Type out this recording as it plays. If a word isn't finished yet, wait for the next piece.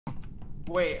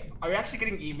Wait, are you actually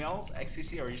getting emails,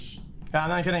 xQc, or are you? Yeah, I'm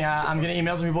not kidding. I'm getting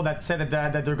emails from people that say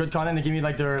that they're good content. They give me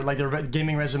like their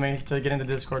gaming resume to get into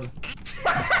Discord.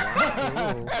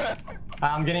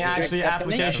 I'm getting actually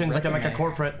applications like a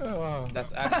corporate. Oh, wow.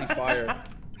 That's actually fire.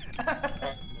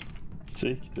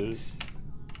 Sick, dude.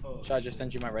 Should I just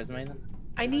send you my resume then?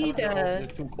 I need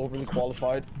too overly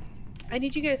qualified. I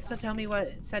need you guys to tell me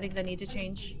what settings I need to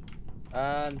change.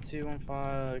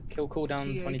 215 kill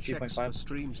cooldown 22.5.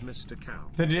 Streams Mr. Cow.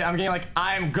 I'm getting like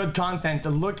I'm good content.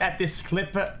 Look at this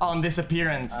clip on this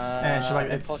appearance, and she's like,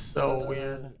 it's so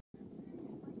weird.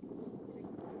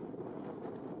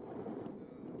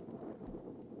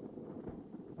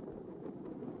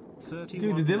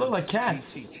 Dude, they look like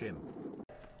cats.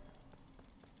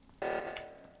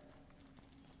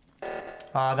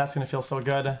 That's gonna feel so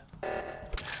good.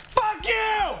 Fuck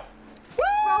you!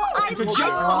 Good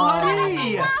job,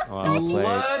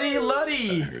 Luddy!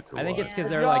 Luddy! I think it's because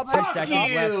there are like 2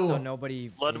 seconds left, so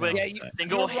nobody. Ludwig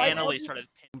single-handedly started.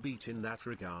 Beat in that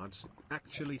regards,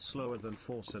 actually slower than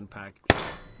Force and Pag.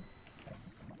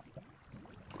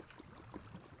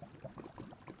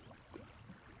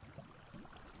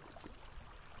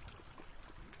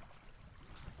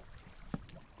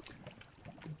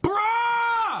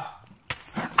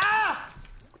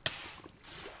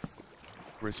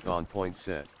 Respawn point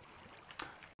set.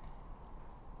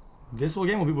 This whole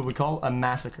game will be what we call a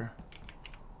massacre.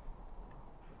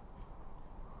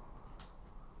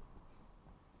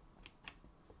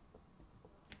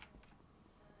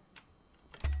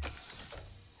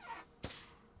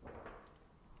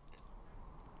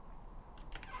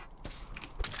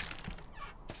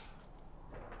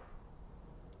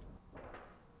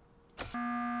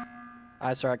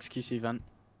 I saw xQc event.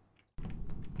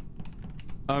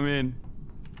 I'm in.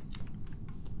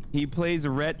 He plays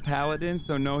Ret Paladin,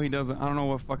 so no, he doesn't. I don't know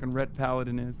what fucking Ret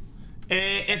Paladin is.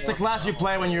 It's the class you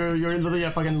play when you're literally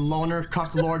a fucking loner,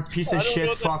 cucklord, piece of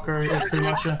shit fucker. It's pretty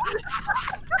much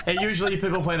usually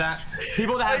people play that.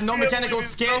 People that have no mechanical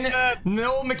skin,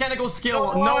 no mechanical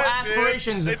skill, no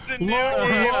aspirations,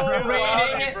 low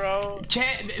rating,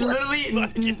 can't literally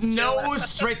no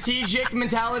strategic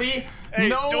mentality,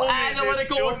 no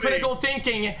analytical or critical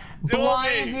thinking,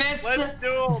 blindness,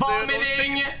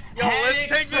 vomiting,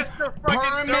 headaches,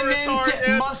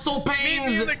 permanent muscle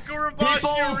pains.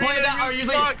 People who play that are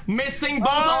usually missing both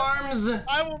arms.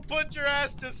 I will put your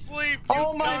ass to sleep.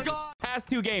 Oh my god. Past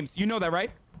 2 games, you know that, right?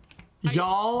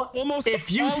 Y'all,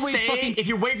 if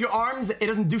you wave your arms, it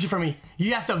doesn't do shit for me.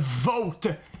 You have to vote.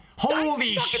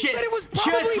 Holy shit.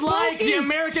 Just like the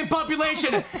American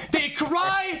population. They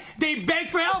cry, they beg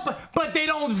for help, but they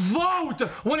don't vote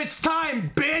when it's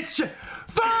time, bitch.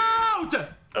 Vote!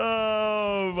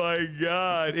 Oh my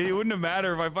god. It wouldn't have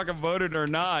mattered if I fucking voted or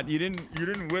not. You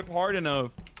didn't whip hard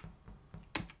enough.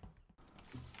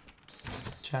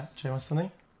 Chat wants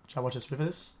something? Chat watch this for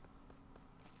this.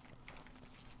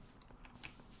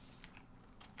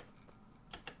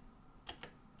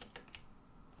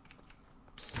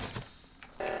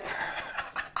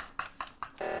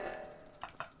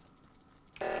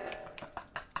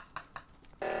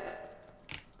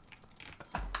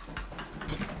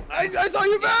 I saw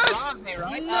you back!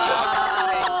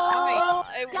 No!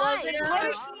 It wasn't.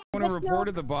 I want to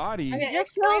report the body. Okay,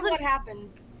 just explain what happened.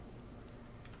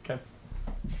 Okay.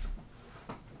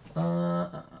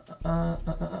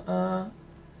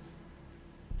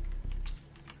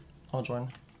 I'll join.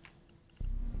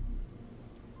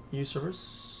 Use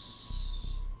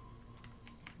servers.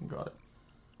 Got it.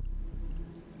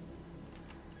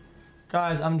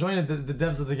 Guys, I'm joining the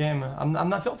devs of the game. I'm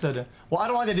not tilted. Well, I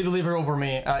don't like they did leave her over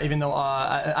me, even though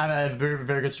I have a very,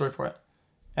 very good story for it.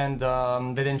 And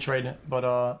they didn't trade,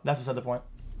 but that's beside the point.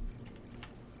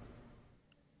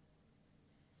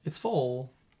 It's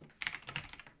full.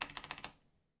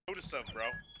 Notice up, bro.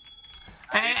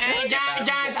 Hey,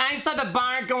 guys, I saw the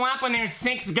bar go up when there's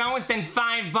 6 ghosts and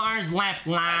 5 bars left.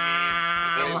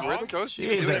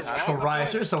 Jesus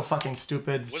Christ, you're so fucking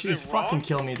stupid. Jeez, fucking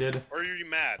kill me, dude. Or are you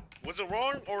mad? Was it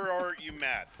wrong, or are you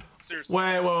mad? Seriously.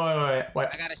 Wait.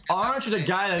 Aren't you the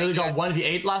guy that really got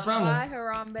 1v8 last round? Bye,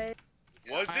 Harambe.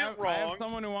 Was it wrong? I have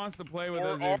someone who wants to play with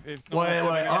us. Wait,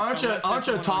 aren't you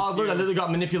a toddler that literally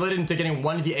got manipulated into getting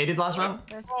 1v8'd last round?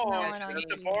 Did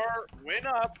the bar went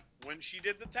up when she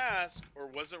did the task, or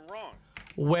was it wrong?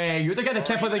 Wait, you're the guy that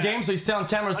can't play the game, so you stay on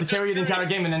cameras to carry the entire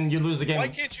game, and then you lose the game. Why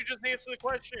can't you just answer the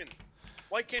question?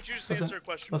 Why can't you just answer the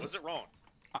question? Was it wrong?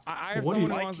 I have someone who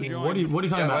wants to join. What are you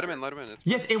talking about? Let him in.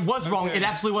 Yes, it was wrong. It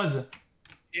absolutely was.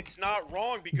 It's not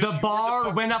wrong because the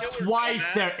bar went up twice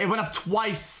there. It went up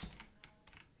twice.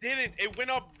 Didn't. It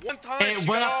went up one time. It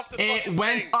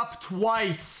went up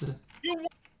twice. You weren't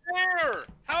there.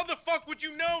 the fuck would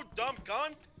you know, dumb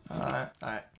cunt? Alright.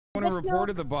 I want to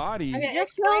report the body. Okay,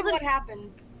 just explain what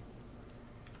happened.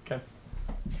 Okay.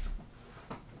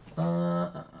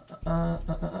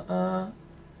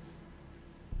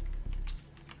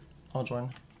 I'll join.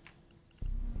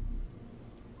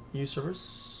 Use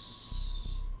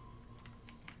servers.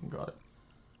 Got it.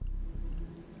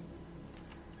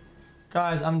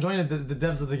 Guys, I'm joining the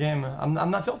devs of the game. I'm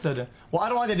not tilted. Well, I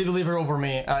don't like they did leave her over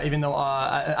me, even though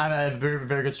I have a very,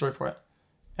 very good story for it.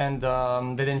 And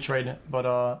they didn't trade,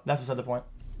 but that's beside the point.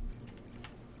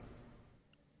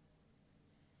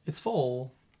 It's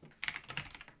full.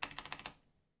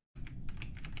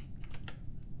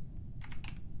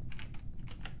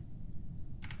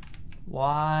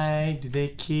 Why do they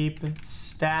keep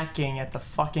stacking at the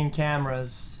fucking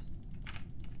cameras?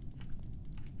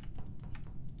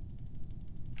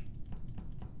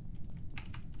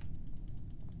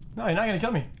 No, you're not gonna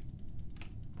kill me.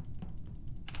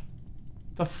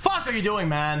 The fuck are you doing,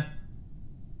 man?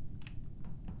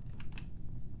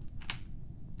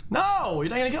 No, you're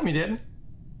not gonna kill me, dude.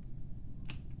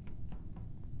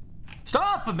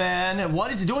 Stop, man.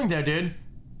 What is he doing there, dude?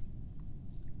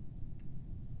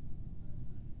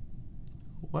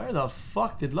 Where the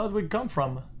fuck did Ludwig come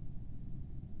from?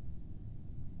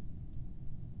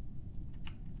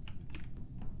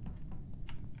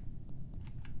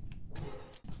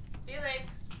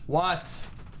 Felix. What?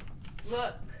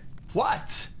 Look.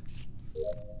 What?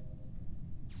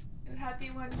 Happy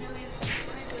 1 million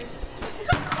subscribers.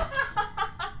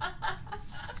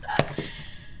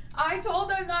 I told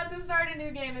them not to start a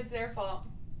new game. It's their fault.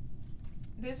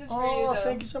 This is for you, though.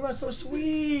 Thank you so much. So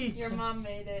sweet. Your mom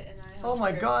made it, and I helped Oh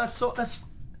my her. god, that's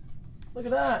look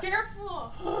at that.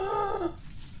 Careful. Oh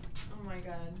my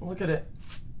god. Look at it.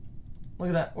 Look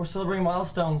at that. We're celebrating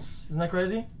milestones. Isn't that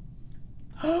crazy?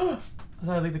 I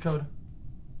thought I leaked the code.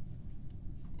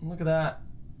 Look at that.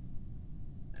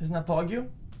 Isn't that Pogyu?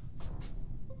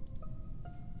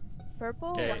 Purple?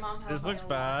 Okay, this looks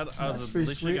bad. I was That's pretty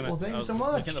literally sweet. gonna. Well, thank I you was so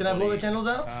much. looking Can I at blow the Buddy. candles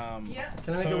out? Yep.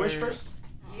 Can I make a wish first?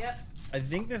 Yep. I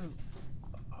think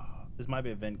this might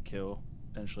be a vent kill.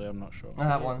 Potentially, I'm not sure. I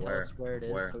have one. Tell us where it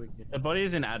is. So we can... The body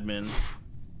is in admin.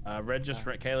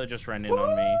 Kayla just ran in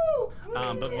on me.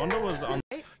 But Wanda was on.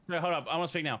 No, hold up. I want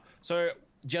to speak now. So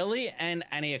Jelly and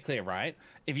Annie are clear, right?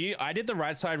 I did the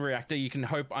right side reactor, you can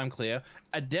hope I'm clear.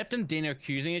 Adept and Dean are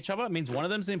accusing each other. It means one of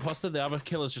them's the imposter, the other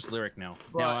killer's just Lyric now.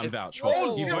 Bro, now I'm vouched.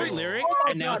 Oh, You vote Lyric,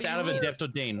 and now it's out of Adept or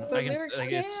Dean. Lyric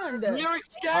scanned. Lyric Oh,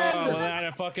 scanned. well, I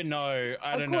don't fucking know.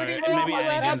 I don't know. According to Maybe what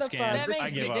Annie didn't the scan. fuck? I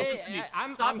give up.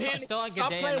 I'm still on Stop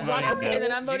good day. playing And Rocket League.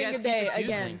 then I'm voting good day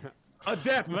again.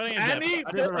 Adept. Voting Annie, Adept.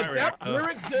 I did the right Adept, reactor.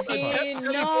 Lyric, Dean, no,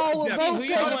 Adept. vote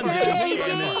Someone good didn't day.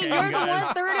 scan this Dean, game, you're the guys.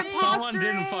 ones that are Someone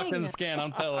didn't impostering. fucking scan,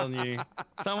 I'm telling you.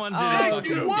 Someone Oh, didn't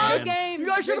fucking good scan. game. You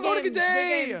guys should have voted good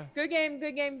day. Good game.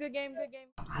 Good game. Good game. Good game.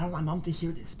 I don't want mom to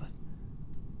hear this, but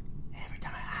every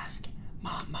time I ask,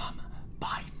 Mom,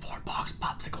 buy 4 box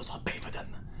popsicles, I'll pay for them.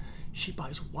 She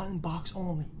buys 1 box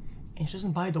only, and she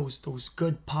doesn't buy those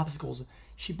good popsicles.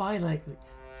 She buy like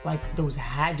those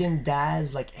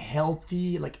Häagen-Dazs, like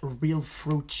healthy, like real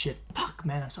fruit shit. Fuck,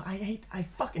 man, I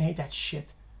fucking hate that shit.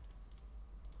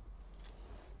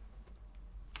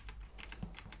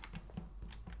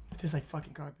 It tastes like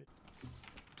fucking garbage.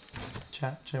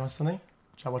 Chat, wants something?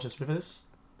 Chat, watch this. Ready for this?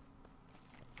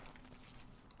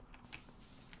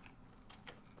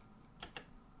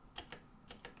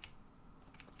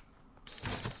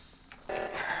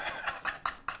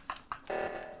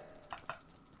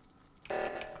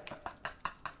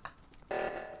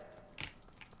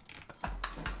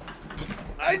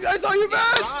 I saw you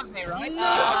back.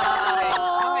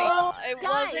 No, it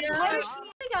wasn't.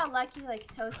 We got lucky,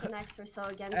 like Toast and X were so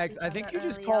against X, each I think other you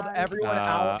just early called on. everyone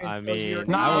out. I until mean, you're-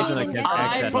 No, I wasn't against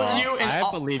I X at put all. you in I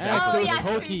all- believe Oh, X. yeah, was true,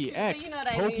 Pokey, true, X. you know what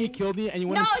I Pokey mean. killed me and you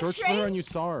went No, and searched for Trey- her and you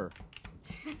saw her.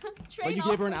 Trey But you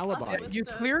gave her an also alibi. fucked You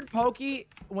with cleared Pokey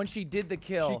when she did the She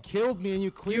kill. killed me and you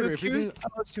cleared You her. If you're accused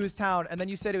gonna- Toast to his town, and then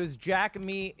you said it was Jack and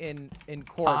me in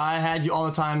corpse. I had you all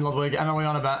the time, Ludwig. I know what you're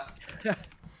on about.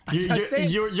 I'm saying,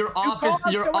 Your call office,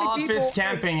 out your so many office people,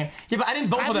 camping. Yeah, but I didn't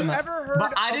vote for Have them. you ever heard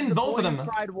But I of didn't the vote for boy them. who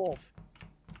cried wolf?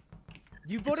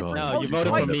 You voted for No, Toast you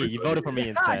voted for twice. me. You voted for me Yeah,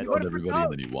 instead. you voted for everybody, Toast.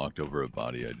 and then you walked over a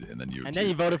body, and then you. And then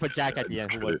you voted for Jack at the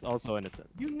end, who was also innocent.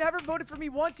 You never voted for me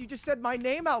once. You just said my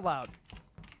name out loud.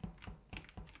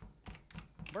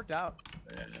 Worked out.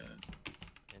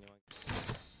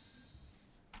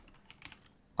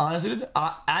 Honestly, dude,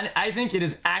 I think it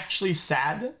is actually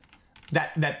sad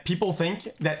that people think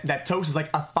that Toast is like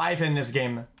a 5 in this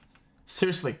game.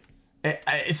 Seriously,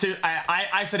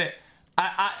 I said it.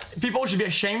 People should be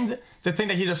ashamed to think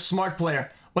that he's a smart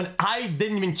player. when I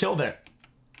didn't even kill there.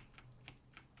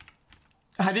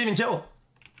 I didn't even kill.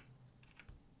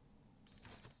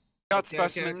 Got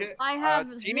specimen. I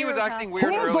have Teeny was zero acting health.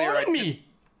 weird Who earlier. voted me?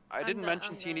 I didn't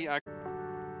mention Teeny.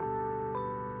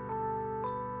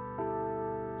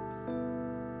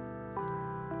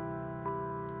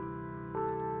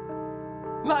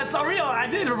 No, it's not real. I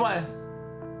did reply.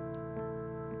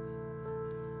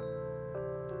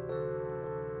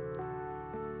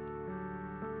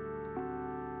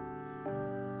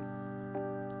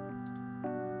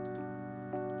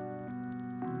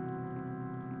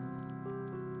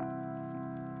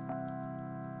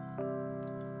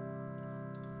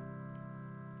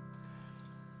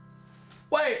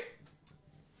 Wait,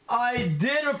 I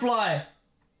did reply.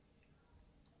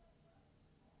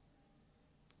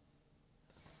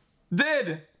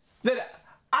 Did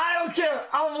I don't care.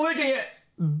 I'm licking it,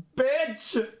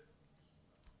 bitch.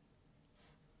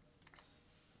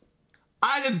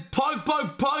 I did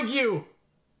pug you.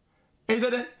 He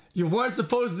said you weren't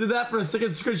supposed to do that for a second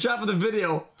screenshot of the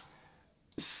video.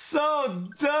 So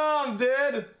dumb,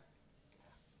 dude.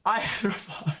 I had to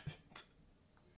reply.